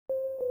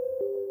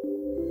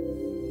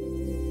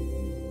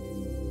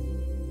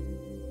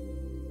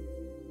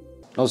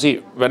Now see,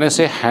 when I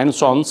say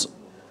hands-ons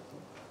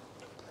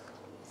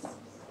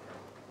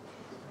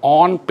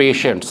on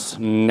patients,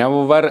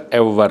 never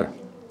ever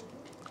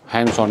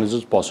hands-on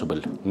is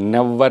possible.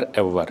 Never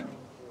ever.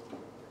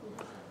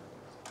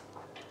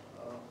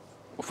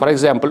 For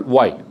example,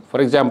 why?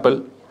 For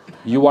example,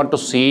 you want to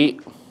see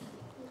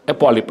a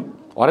polyp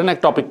or an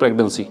ectopic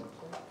pregnancy.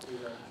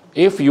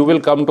 If you will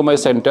come to my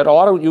center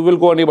or you will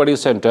go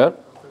anybody's center,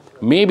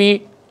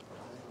 maybe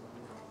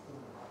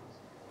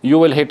you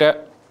will hit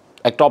a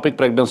ectopic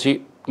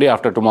pregnancy day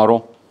after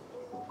tomorrow.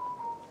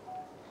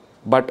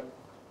 But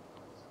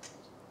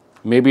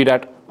maybe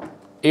that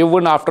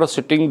even after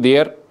sitting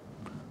there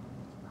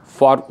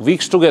for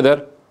weeks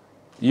together,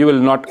 you will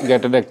not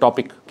get an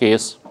ectopic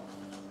case.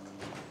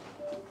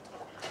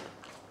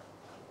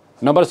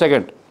 Number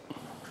second,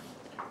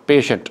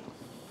 patient.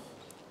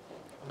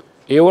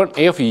 Even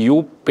if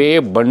you pay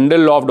a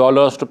bundle of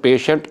dollars to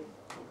patient,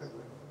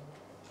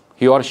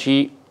 he or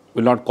she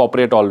will not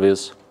cooperate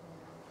always.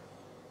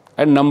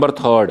 And number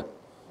third,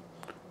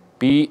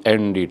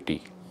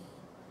 PNDT.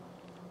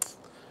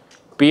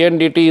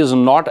 PNDT is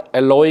not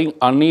allowing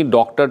any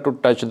doctor to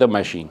touch the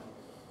machine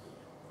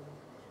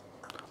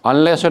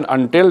unless and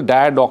until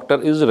that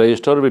doctor is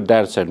registered with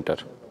that center.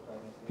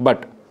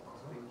 But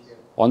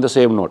on the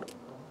same note,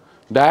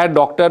 that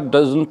doctor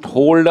doesn't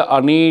hold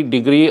any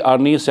degree,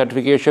 any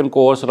certification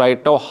course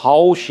right now.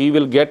 How she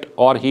will get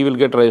or he will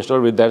get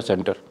registered with that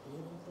center?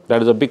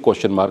 That is a big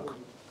question mark.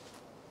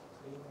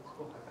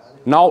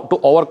 Now, to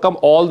overcome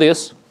all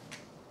this,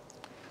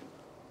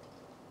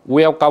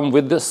 we have come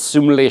with this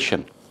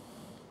simulation.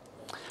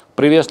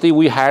 Previously,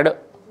 we had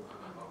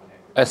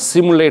a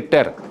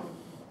simulator,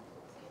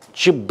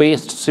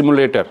 chip-based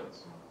simulator.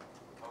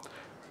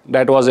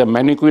 That was a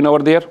mannequin over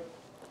there,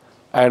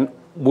 and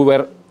we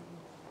were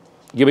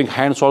giving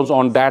hands-ons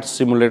on that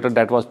simulator.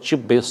 That was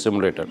chip-based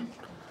simulator.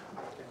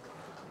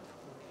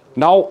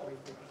 Now,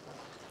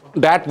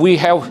 that we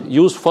have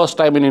used first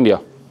time in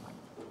India.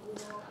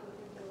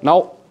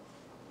 Now,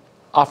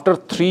 after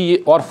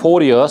 3 or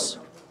 4 years,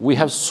 we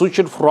have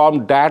switched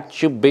from that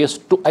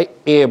chip-based to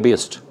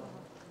AI-based.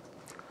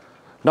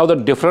 Now, the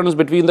difference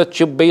between the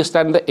chip-based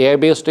and the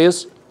AI-based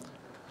is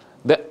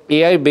the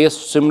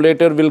AI-based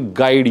simulator will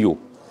guide you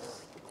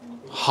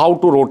how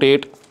to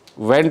rotate,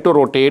 when to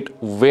rotate,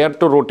 where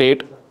to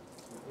rotate,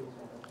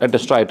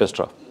 etc.,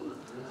 etc.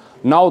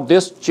 Now,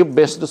 this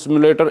chip-based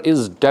simulator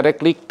is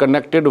directly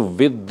connected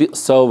with the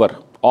server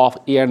of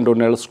Ian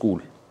Donnell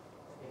School.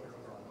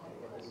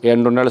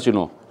 Ian Donnell's, you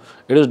know.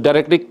 It is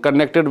directly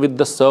connected with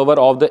the server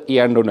of the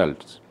Ian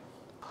Donnell's.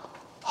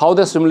 How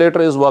the simulator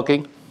is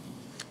working?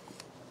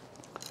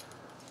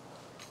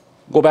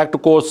 Go back to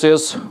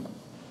courses.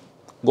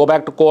 Go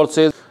back to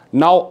courses.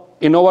 Now,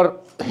 in over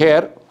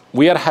here,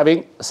 we are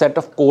having a set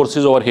of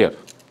courses over here.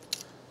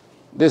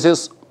 This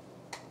is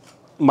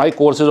my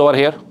courses over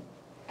here.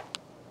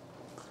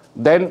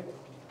 Then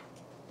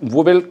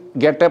we will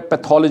get a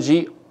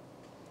pathology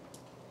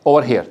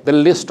over here. The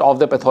list of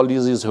the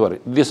pathologies is here.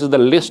 This is the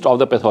list of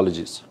the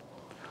pathologies.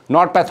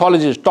 Not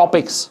pathologies,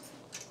 topics.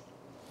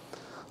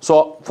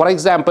 So, for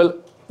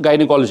example,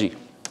 gynecology.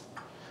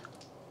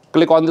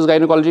 Click on this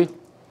gynecology.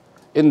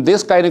 In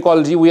this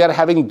gynecology, we are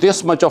having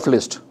this much of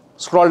list.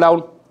 Scroll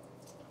down,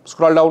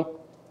 scroll down,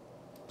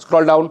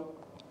 scroll down.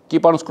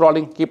 Keep on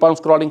scrolling, keep on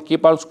scrolling,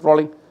 keep on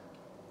scrolling.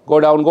 Go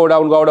down, go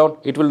down, go down.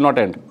 It will not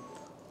end.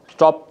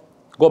 Stop.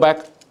 Go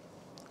back.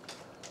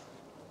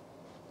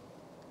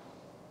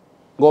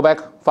 Go back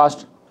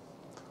fast.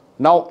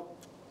 Now,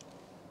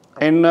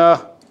 in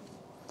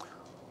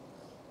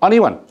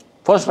anyone,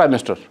 first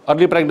trimester,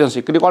 early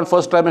pregnancy. Click on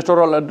first trimester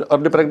or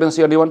early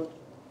pregnancy, anyone.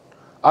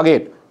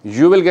 Again,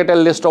 you will get a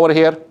list over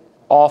here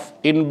of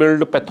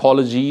inbuilt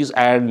pathologies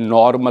and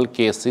normal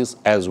cases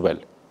as well.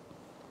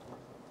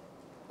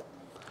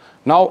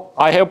 Now,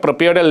 I have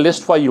prepared a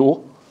list for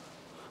you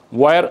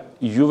where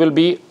you will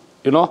be,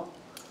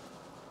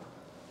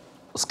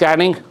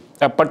 scanning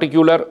a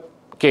particular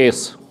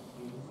case.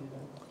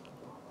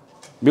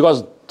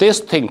 Because this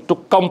thing to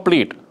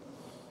complete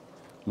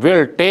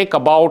will take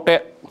about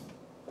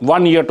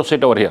 1 year to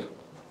sit over here.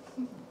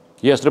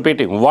 Yes,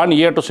 repeating, 1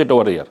 year to sit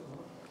over here.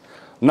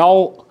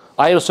 Now,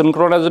 I have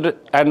synchronized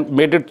it and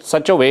made it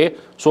such a way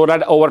so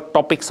that our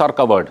topics are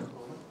covered.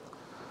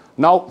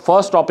 Now,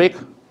 first topic,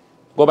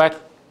 go back,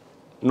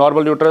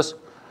 normal uterus.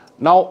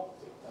 Now,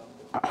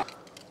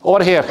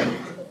 over here,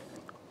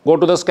 go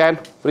to the scan,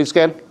 free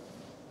scan.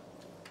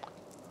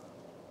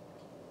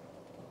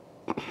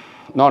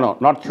 No,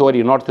 not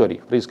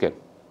theory, free scan.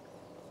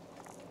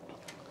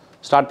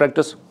 Start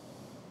practice.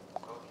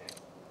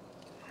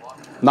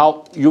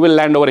 Now, you will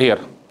land over here.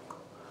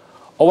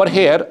 Over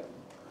here,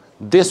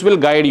 this will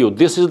guide you.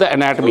 This is the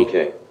anatomy.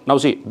 Okay. Now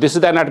see, this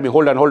is the anatomy.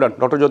 Hold on.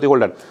 Dr. Jyoti,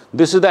 hold on.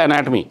 This is the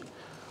anatomy.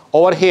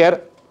 Over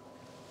here,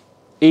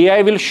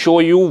 AI will show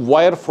you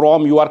where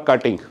from you are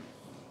cutting.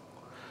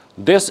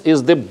 This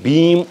is the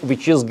beam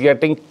which is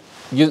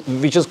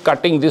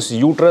cutting this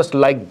uterus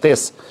like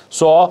this.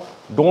 So,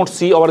 don't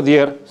see over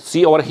there,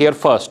 see over here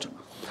first.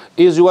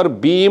 Is your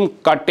beam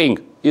cutting?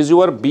 Is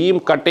your beam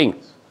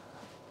cutting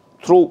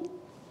through.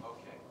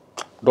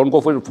 Don't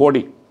go for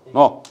 4D.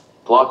 No.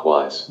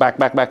 Clockwise. Back.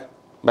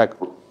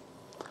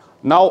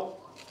 Now,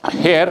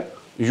 here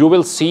you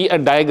will see a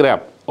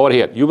diagram. Over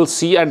here, you will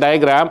see a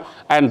diagram,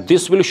 and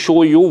this will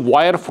show you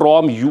where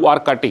from you are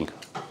cutting.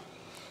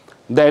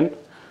 Then,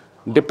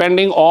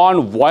 depending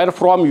on where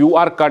from you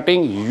are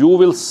cutting, you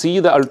will see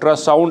the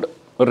ultrasound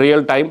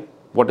real time,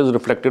 what is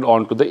reflected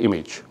onto the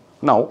image.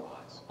 Now,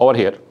 over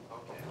here,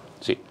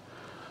 see,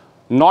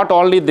 not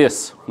only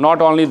this,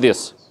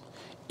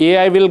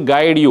 AI will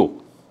guide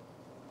you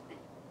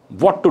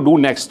what to do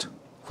next.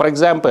 For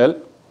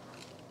example,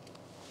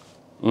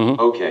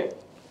 Okay.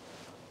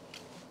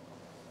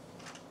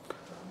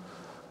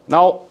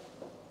 now,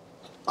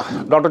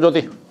 Dr.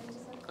 Jyoti,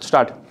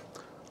 start.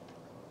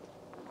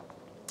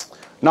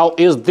 Now,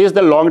 is this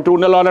the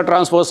longitudinal or a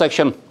transverse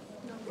section?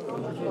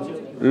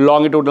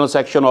 Longitudinal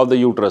section of the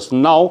uterus.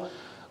 Now,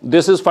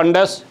 this is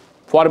fundus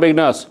for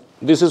beginners.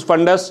 This is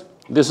fundus,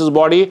 this is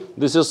body,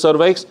 this is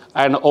cervix,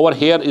 and over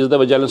here is the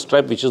vaginal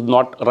strap, which is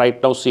not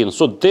right now seen.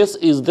 So, this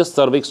is the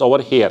cervix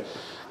over here.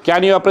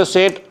 Can you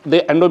appreciate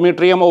the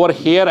endometrium over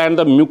here and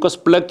the mucus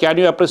plug? Can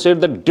you appreciate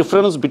the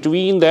difference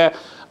between the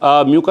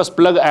mucus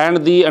plug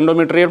and the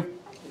endometrium?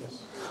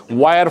 Yes.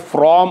 Where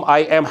from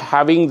I am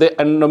having the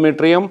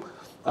endometrium,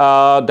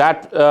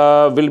 that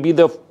will be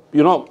the,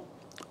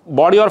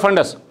 body or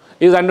fundus?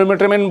 Is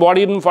endometrium in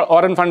body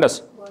or in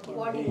fundus?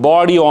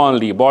 Body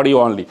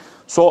only.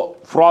 So,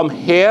 from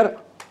here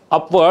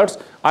upwards,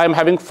 I am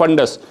having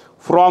fundus.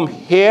 From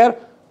here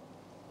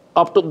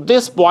up to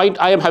this point,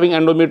 I am having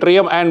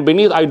endometrium, and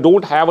beneath I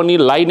don't have any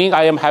lining,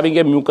 I am having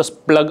a mucus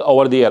plug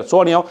over there.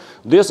 So anyhow,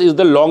 this is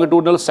the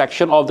longitudinal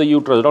section of the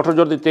uterus. Dr.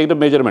 Jyoti, take the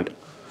measurement.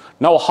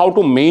 Now, how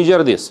to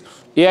measure this?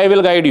 AI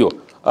will guide you.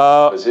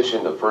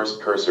 Position the first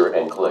cursor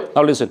and click.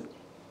 Now listen.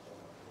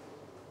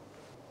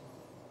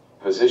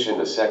 Position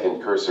the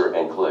second cursor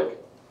and click.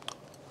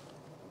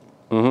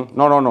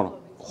 No.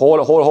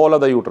 Whole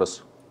of the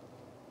uterus.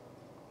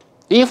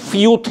 If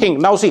you think,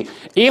 now see,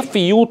 if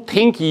you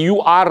think you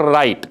are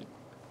right,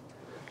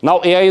 now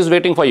AI is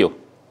waiting for you.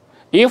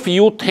 If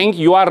you think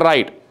you are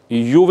right,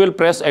 you will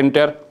press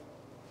enter.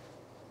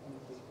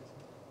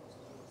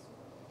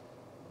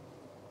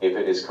 If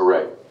it is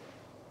correct.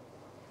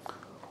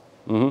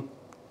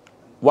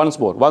 Once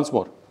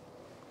more.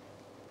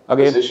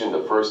 Again. Position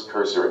the first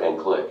cursor and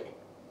click.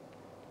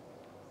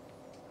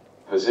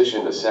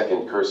 Position the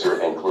second cursor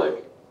and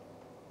click.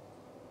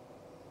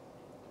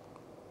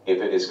 If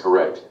it is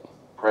correct,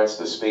 press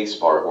the space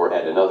bar or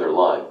add another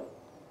line.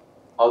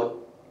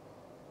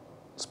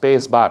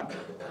 Space bar.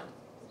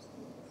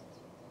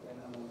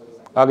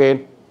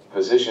 Again.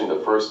 Position the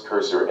first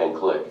cursor and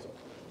click.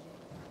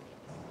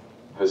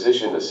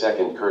 Position the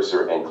second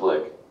cursor and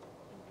click.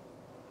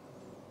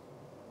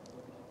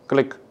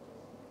 Click.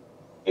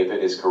 If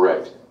it is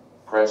correct,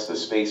 press the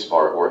space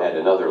bar or add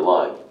another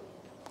line.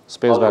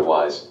 Space bar.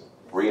 Otherwise,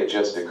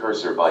 readjust the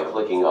cursor by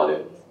clicking on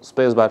it.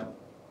 Space bar.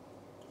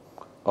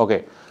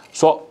 Okay.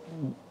 So,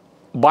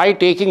 by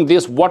taking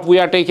this, what we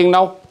are taking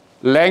now?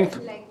 Length.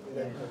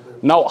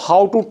 Now,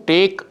 how to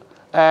take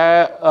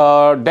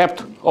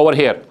depth over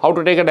here? How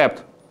to take a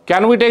depth?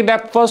 Can we take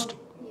depth first?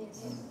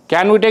 Yes.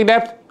 Can we take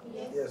depth?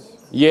 Yes.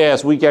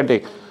 Yes, we can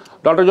take.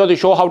 Dr. Jyoti,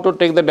 show how to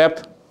take the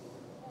depth.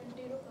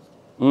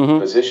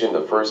 Position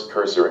the first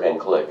cursor and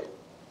click.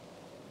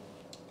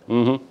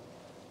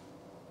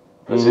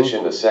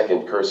 Position the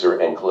second cursor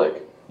and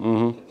click.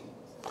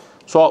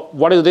 So,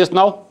 what is this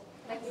now?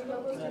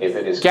 If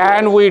it is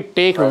Can correct, we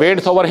take press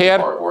width the over space here?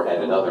 bar or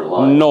add another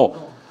line. No.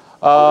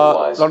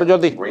 Otherwise, Dr.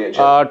 Jyoti,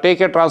 readjust.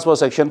 take a transverse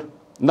section.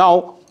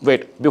 Now,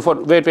 wait.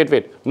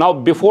 Now,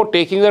 before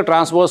taking the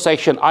transverse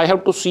section, I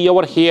have to see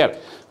over here.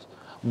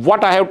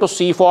 What I have to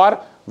see for?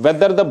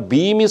 Whether the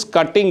beam is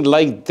cutting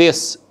like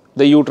this,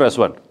 the uterus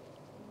one.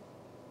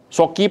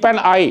 So, keep an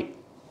eye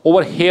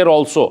over here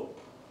also.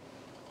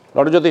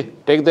 Dr. Jyoti,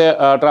 take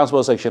the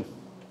transverse section.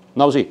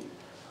 Now, see.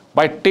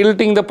 By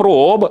tilting the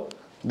probe,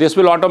 this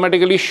will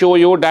automatically show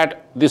you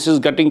that this is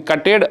getting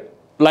cutted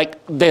like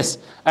this,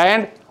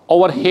 and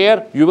over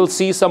here you will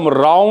see some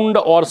round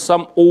or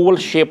some oval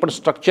shaped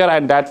structure,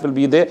 and that will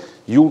be the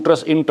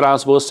uterus in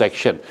transverse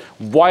section.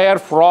 Where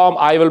from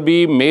I will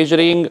be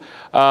measuring,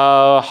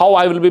 how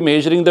I will be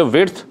measuring the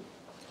width?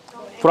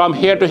 From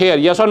here to here,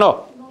 yes or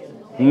no?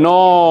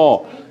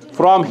 No.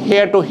 From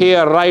here to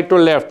here, right to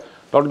left.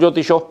 Dr.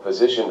 Jyoti, show.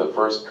 Position the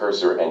first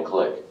cursor and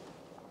click.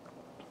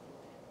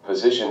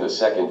 Position the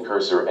second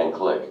cursor and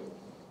click.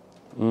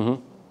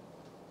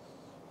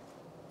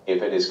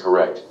 If it is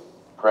correct,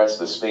 press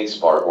the space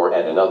bar or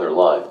add another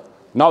line.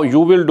 Now you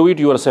will do it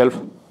yourself.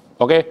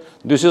 Okay,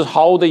 this is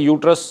how the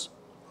uterus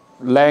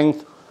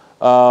length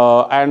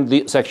and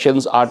the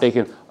sections are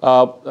taken.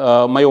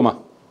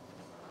 Mayoma.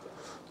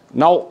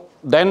 Now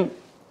then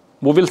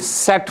we will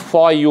set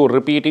for you,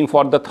 repeating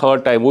for the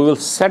third time, we will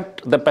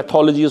set the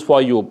pathologies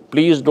for you.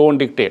 Please don't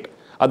dictate.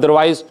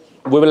 Otherwise,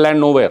 we will land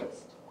nowhere.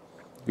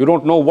 You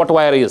don't know what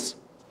wire is.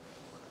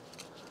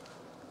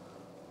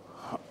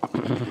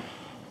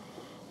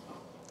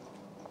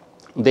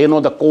 They know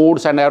the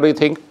codes and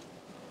everything.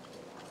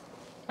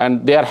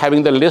 and they are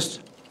having the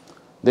list.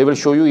 They will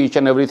show you each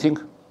and everything.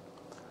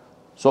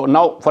 So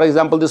now, for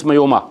example, this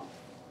myoma.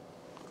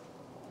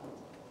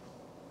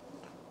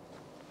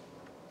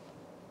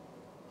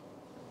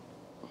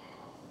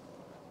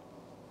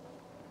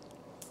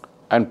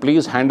 And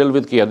please handle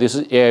with care. This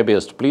is AI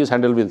based. Please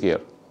handle with care.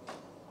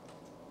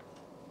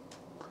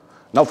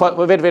 Now,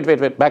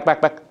 wait,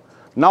 back.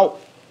 Now,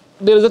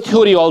 there is a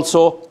theory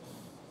also.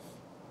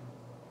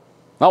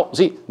 Now,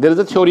 see, there is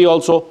a theory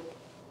also.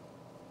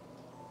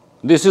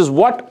 This is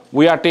what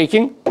we are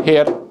taking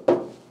here.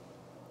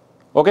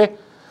 Okay,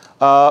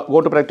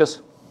 go to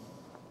practice.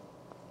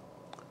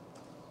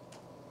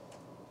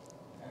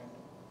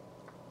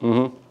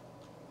 Find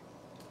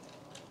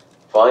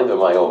the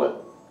myoma.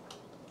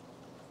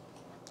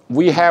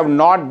 We have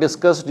not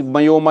discussed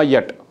myoma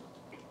yet.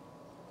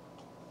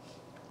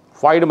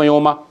 Find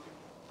myoma.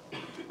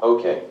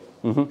 Okay.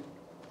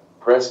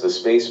 Press the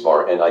space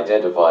bar and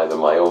identify the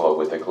myoma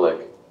with a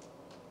click.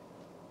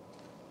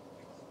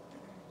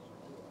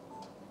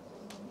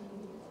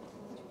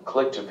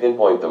 Click to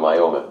pinpoint the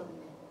myoma.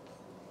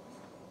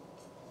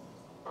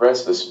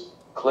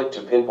 Click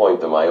to pinpoint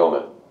the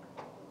myoma.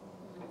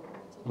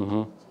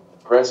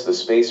 Press the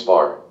space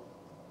bar.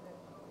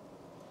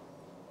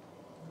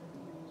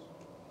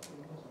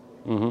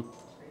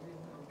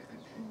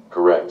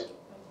 Correct.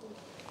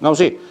 Now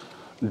see,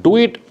 do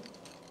it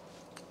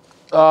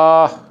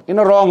in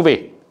a wrong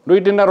way. Do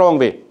it in a wrong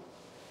way.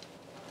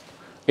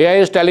 AI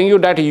is telling you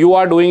that you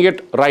are doing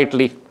it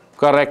rightly,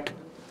 correct.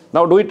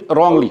 Now do it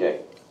wrongly. Okay.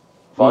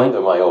 Find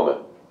the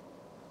myoma.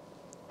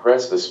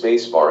 Press the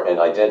space bar and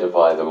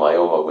identify the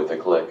myoma with a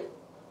click.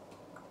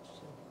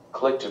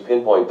 Click to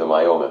pinpoint the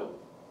myoma.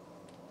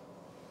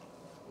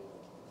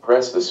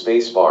 Press the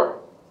space bar.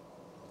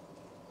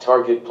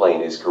 Target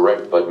plane is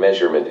correct, but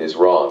measurement is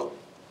wrong.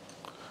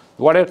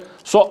 Got it?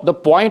 So the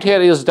point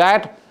here is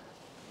that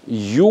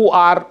you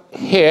are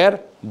here,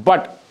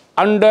 but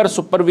under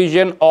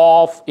supervision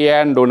of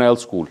AI and Donnell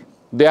School.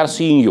 They are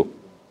seeing you,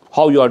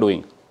 how you are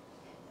doing.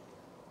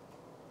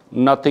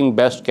 Nothing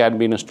best can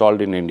be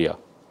installed in India.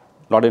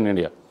 Not in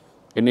India,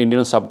 in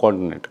Indian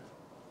subcontinent.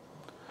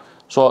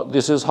 So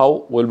this is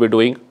how we'll be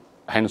doing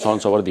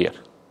hands-ons over there.